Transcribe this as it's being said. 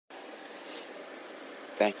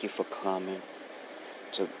Thank you for coming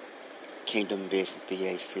to Kingdom Business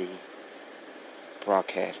BAC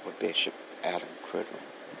broadcast with Bishop Adam Criddle.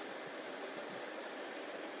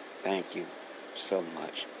 Thank you so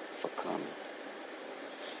much for coming.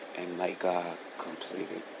 And may God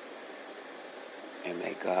complete it. And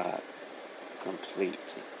may God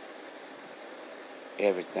complete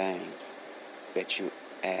everything that you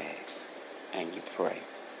ask and you pray.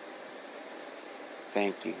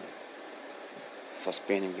 Thank you for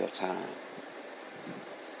spending your time.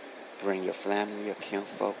 Bring your family, your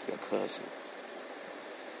kinfolk, your cousins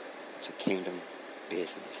to Kingdom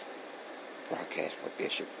Business broadcast with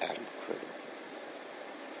Bishop Adam Criddle.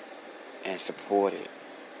 And support it.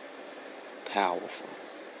 Powerful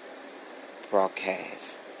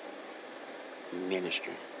broadcast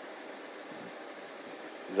ministry.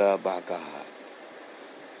 Love by God.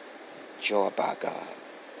 Joy by God.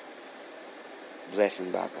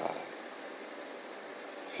 Blessing by God.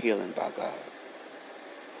 Healing by God.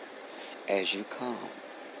 As you come,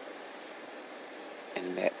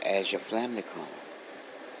 and as your family come,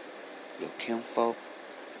 your kinfolk,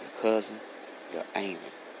 your cousin, your aunt,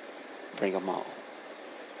 bring them all.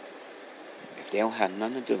 If they don't have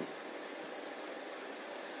nothing to do,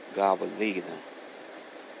 God will lead them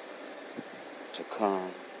to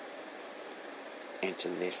come and to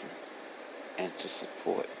listen and to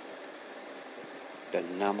support the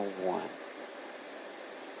number one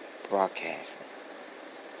broadcasting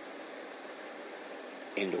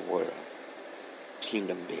in the world,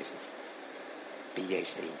 Kingdom Business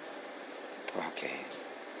BAC broadcast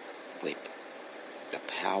with the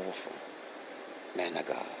powerful man of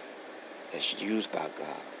God that's used by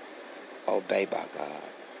God, obeyed by God,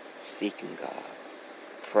 seeking God,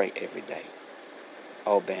 pray every day,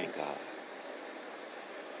 obeying God.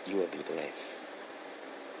 You will be blessed.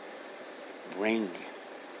 Bring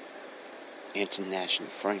international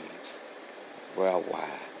friends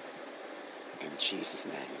worldwide in Jesus'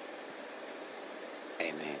 name.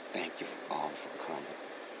 Amen. Thank you all for coming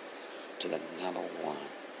to the number one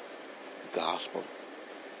gospel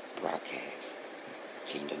broadcast,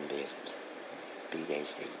 Kingdom Business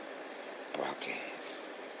BAC broadcast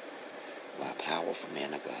by a powerful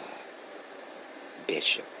man of God,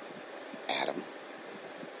 Bishop Adam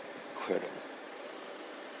Criddle.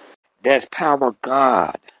 There's power of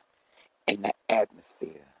God in the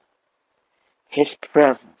atmosphere. His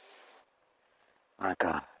presence, my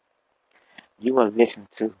God. You are listening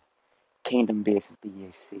to Kingdom Business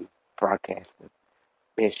BAC broadcast with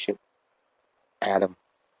Bishop Adam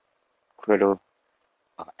Criddle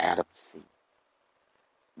or Adam C.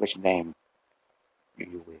 Which name do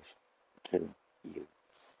you wish to use?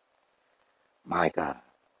 My God,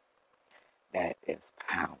 that is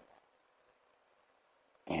power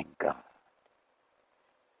in God.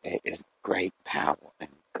 There is great power in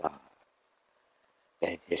God.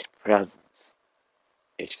 That His presence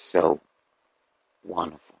is so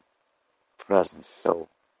wonderful. Presence so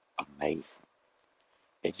amazing.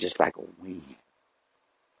 It's just like a wind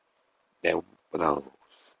that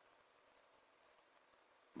blows.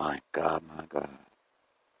 My God, my God.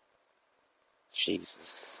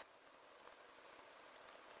 Jesus.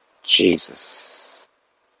 Jesus.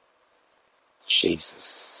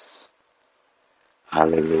 Jesus.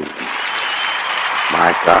 Hallelujah.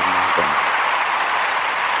 My God, my God.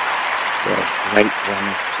 There's great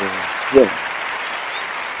wonderful healing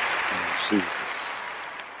in Jesus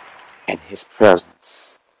and His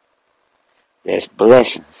presence. There's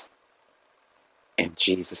blessings in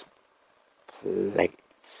Jesus'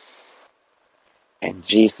 place. In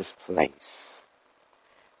Jesus' place.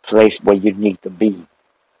 Place where you need to be.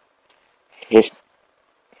 His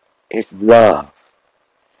love.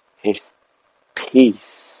 His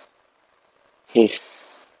peace.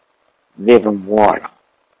 His living water.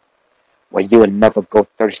 Where you will never go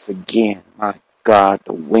thirst again. My God,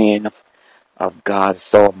 the wind of God is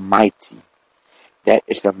so mighty. That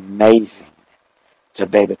is amazing to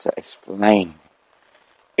be able to explain.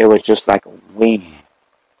 It was just like a wind.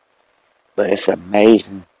 But it's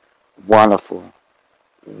amazing, wonderful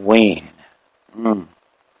wind. When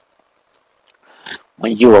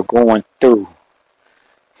you are going through,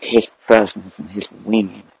 His presence and His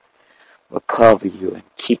wind will cover you and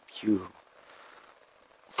keep you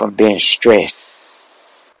from being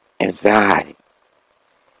stressed, anxiety,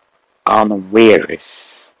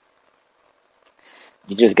 unawares.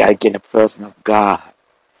 You just got to get in the presence of God,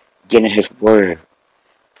 get in His word,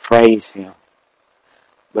 praise Him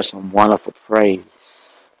with some wonderful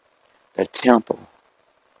praise. The temple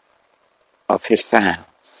of His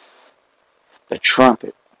sounds, the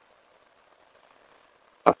trumpet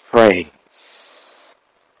of praise.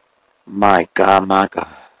 My God, my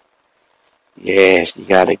God. Yes, you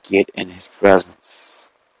got to get in his presence.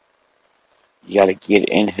 You got to get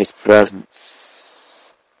in his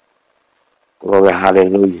presence. Glory,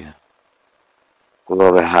 hallelujah.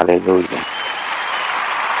 Glory, hallelujah.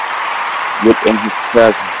 Get in his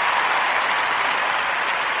presence.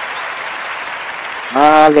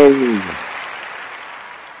 Hallelujah.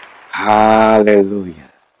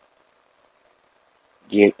 Hallelujah.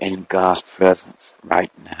 Get in God's presence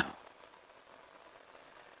right now.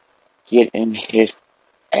 Get in his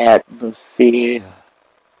atmosphere.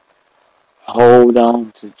 Hold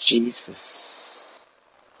on to Jesus.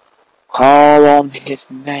 Call on his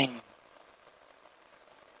name.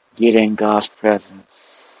 Get in God's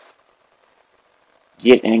presence.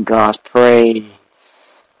 Get in God's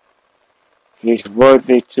praise. He's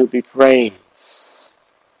worthy to be praised.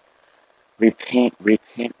 Repent,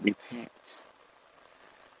 repent, repent.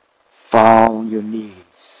 Fall on your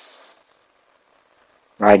knees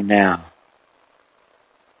right now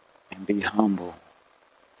and be humble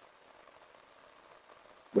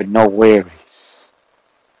with no worries.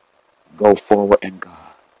 Go forward in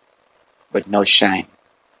God with no shame.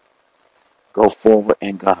 Go forward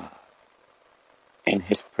in God. In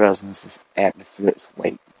his presence, his atmosphere is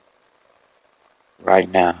waiting. Right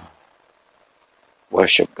now,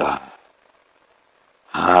 worship God.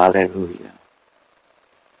 Hallelujah.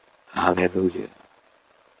 Hallelujah.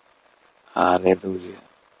 Hallelujah.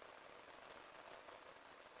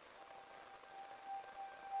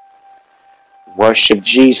 Worship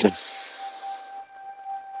Jesus.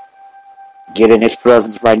 Get in his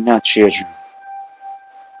presence right now, children.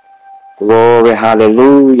 Glory,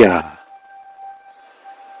 hallelujah.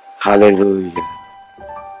 Hallelujah.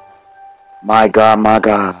 My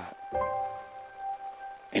God,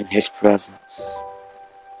 in his presence,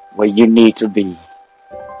 where you need to be.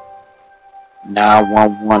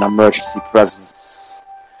 911 emergency presence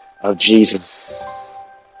of Jesus.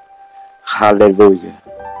 Hallelujah.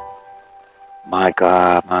 My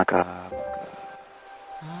God, my God, my God.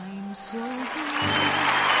 I'm so glad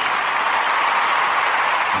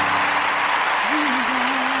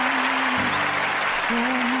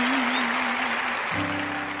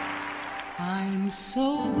I'm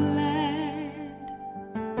so glad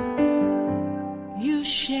you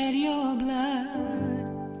shed your blood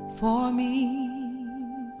for me.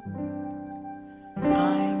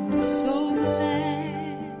 I'm so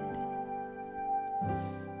glad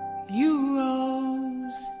you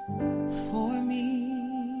rose for me.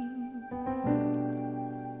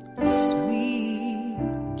 Sweet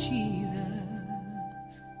Jesus,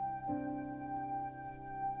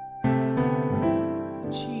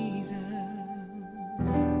 Jesus,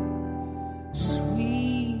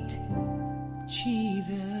 sweet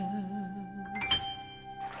Jesus.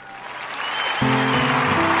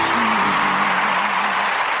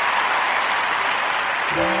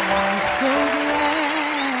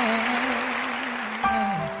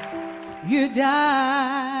 You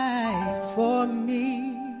died for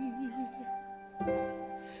me.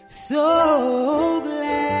 So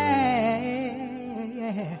glad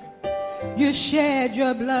you shed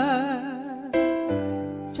your blood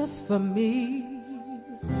just for me.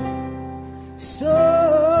 So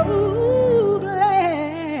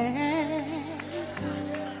glad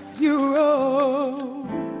you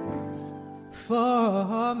rose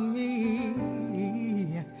for me.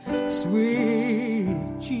 Sweet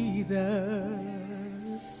Jesus,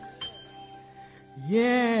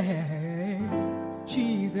 yeah,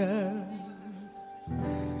 Jesus,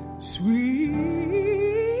 sweet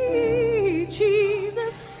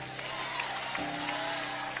Jesus,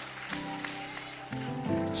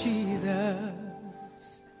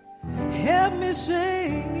 Jesus, help me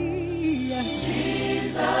sing,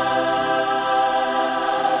 Jesus,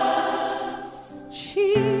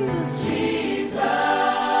 Jesus, Jesus.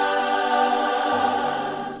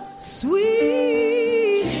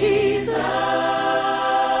 Sweet Jesus,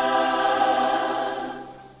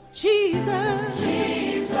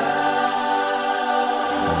 Jesus,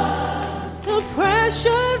 the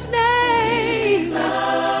precious name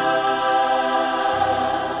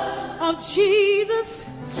of Jesus,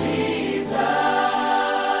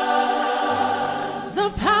 the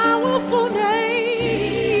powerful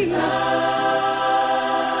name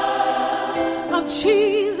of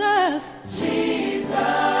Jesus.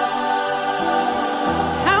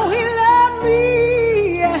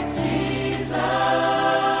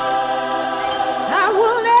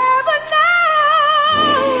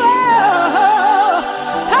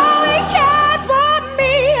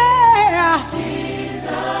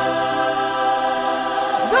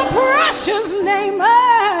 Precious name of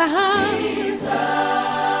Jesus.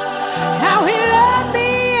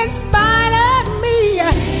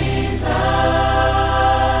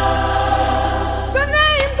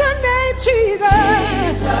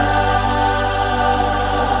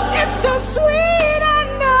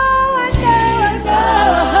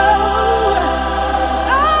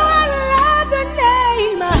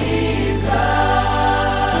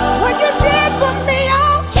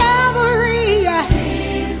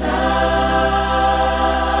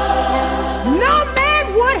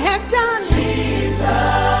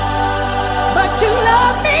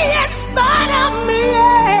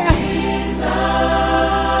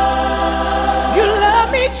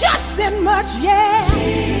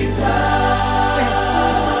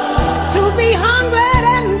 me, hung, bled,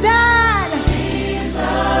 and died.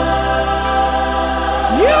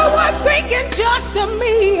 You were thinking just of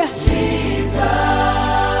me.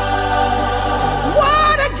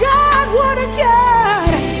 What a God, what a God.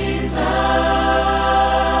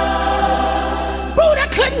 Buddha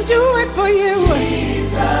couldn't do it for you.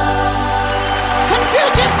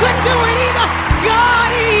 Confucius couldn't do it either.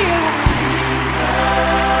 God is.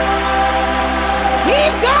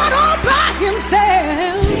 He's God all by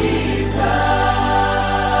himself.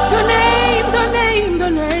 The name of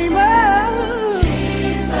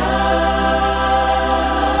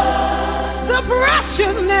the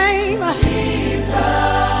precious name.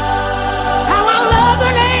 How I love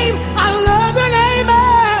the name. I love the name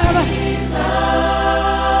of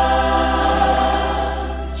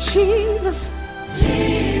Jesus.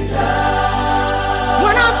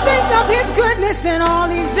 When I think of his goodness and all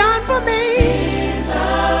he's done for me,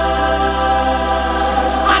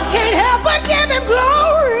 I can't help but give him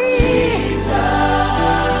glory.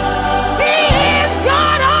 He is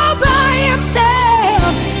God all by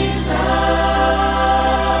himself.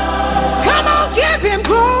 Come on, give him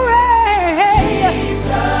glory.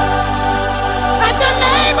 At the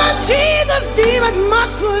name of Jesus, demons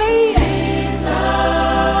must flee.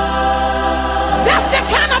 That's the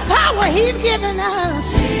kind of power he's given us.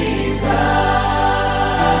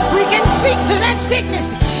 We can speak to that sickness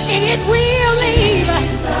and it will leave.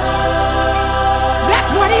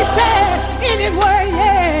 That's what he said in his word,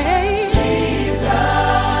 yeah.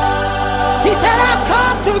 He said, I've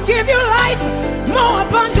come to give you life more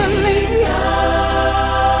abundantly.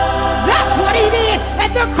 That's what he did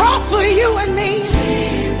at the cross for you and me.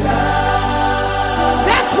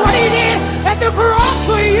 That's what he did at the cross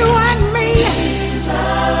for you and me.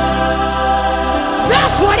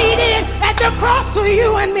 That's what he did at the cross for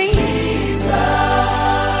you and me.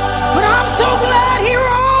 But I'm so glad he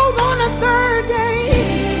rose on the third day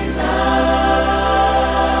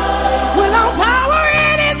with all power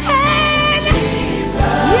in his hand.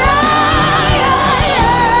 Yeah.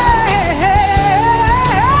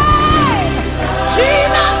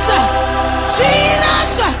 Jesus.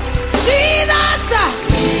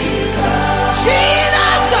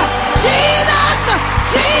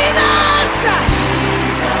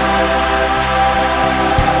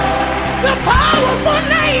 The powerful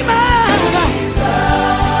name of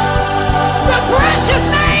the precious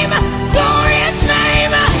name, glorious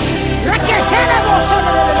name,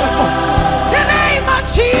 the name of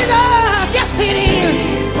Jesus. Yes, it is.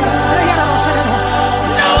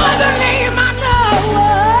 No other name I know.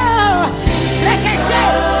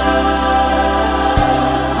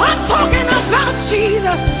 I'm talking about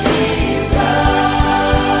Jesus.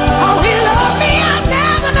 Oh, he loved me. I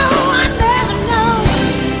never know.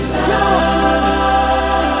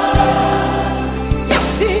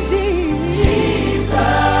 Yes, he did.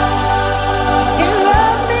 He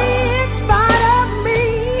loved me in spite of me.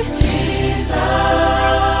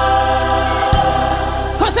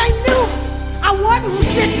 'Cause I knew I wasn't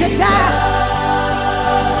fit to die.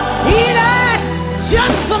 He died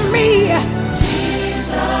just for me.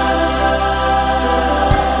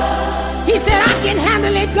 He said, I can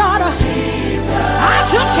handle it, daughter. I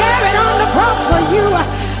took care of it on the cross for you.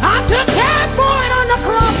 I took care of it on the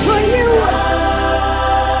cross for you.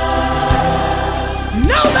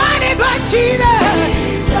 Nobody but Jesus.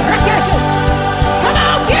 Come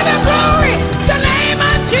on, give him glory. The name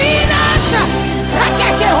of Jesus.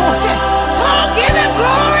 Come on, give him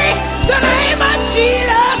glory. The name of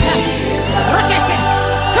Jesus.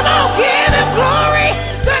 Come on, give him glory.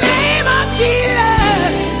 The name of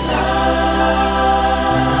Jesus.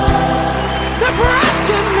 The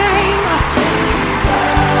precious name.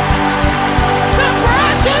 The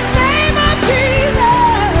precious name of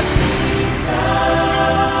Jesus.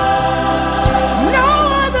 No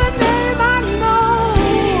other name I know.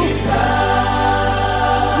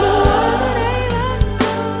 No other name I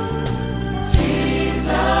know.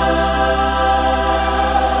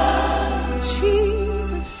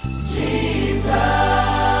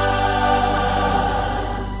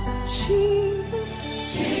 Jesus.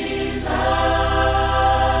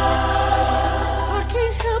 I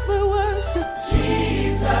can't help but worship.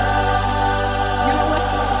 You know what?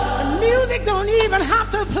 The music don't even have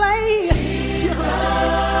to play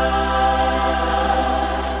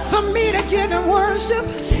for me to give him worship.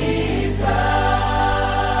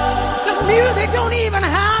 The music don't even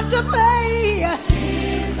have to play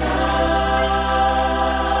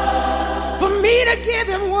for me to give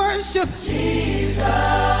him worship.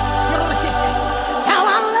 How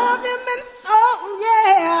I love him and oh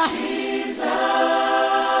yeah.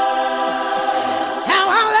 How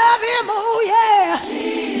I love him, oh yeah.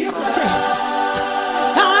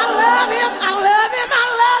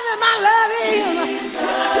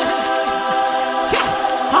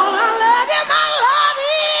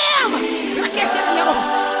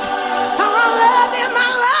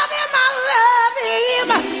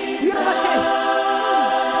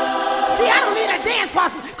 is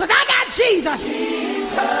possible. Because I got Jesus.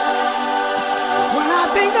 When I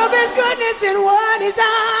think of his goodness and what he's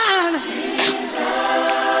done.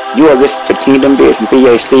 You are listening to Kingdom Business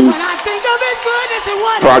BAC When I think of his goodness and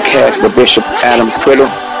what broadcast he's done. with Bishop Adam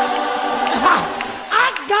Criddle.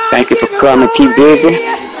 Thank you for coming. Keep busy.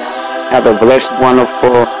 Have a blessed,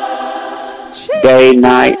 wonderful day,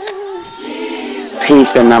 night.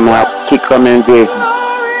 Peace, and I'm out. Keep coming and busy.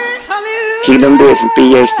 Kingdom Business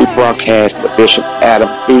BAC broadcast with Bishop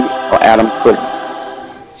Adam C. or Adam Criddle.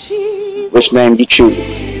 Which name you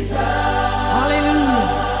choose. Hallelujah.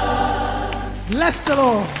 Bless the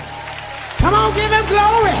Lord. Come on, give him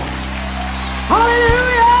glory.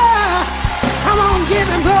 Hallelujah. Come on, give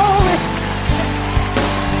him glory.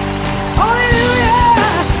 Hallelujah.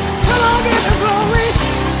 Come on, give him glory.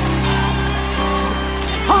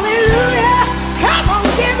 Hallelujah. Come on,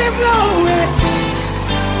 give him glory.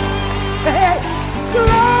 Hey,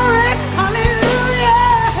 glory. Hallelujah.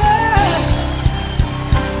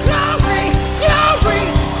 Glory, glory,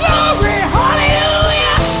 glory.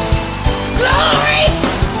 Hallelujah. Glory,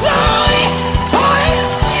 glory.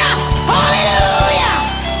 Hallelujah. Hallelujah.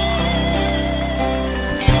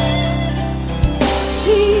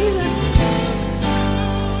 Jesus.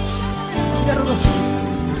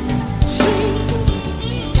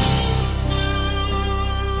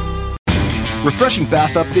 Refreshing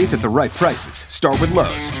bath updates at the right prices. Start with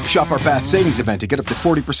Lowe's. Shop our bath savings event to get up to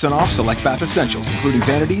 40% off select bath essentials, including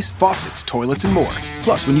vanities, faucets, toilets, and more.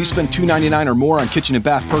 Plus, when you spend $2.99 or more on kitchen and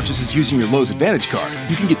bath purchases using your Lowe's Advantage card,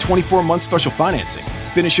 you can get 24-month special financing.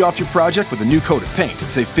 Finish off your project with a new coat of paint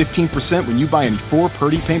and save 15% when you buy any 4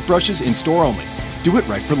 Purdy paintbrushes in-store only. Do it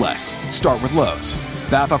right for less. Start with Lowe's.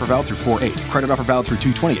 Bath offer valid through 4/8. Credit offer valid through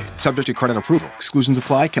 2/28. Subject to credit approval. Exclusions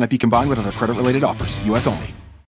apply. Cannot be combined with other credit-related offers. U.S. only.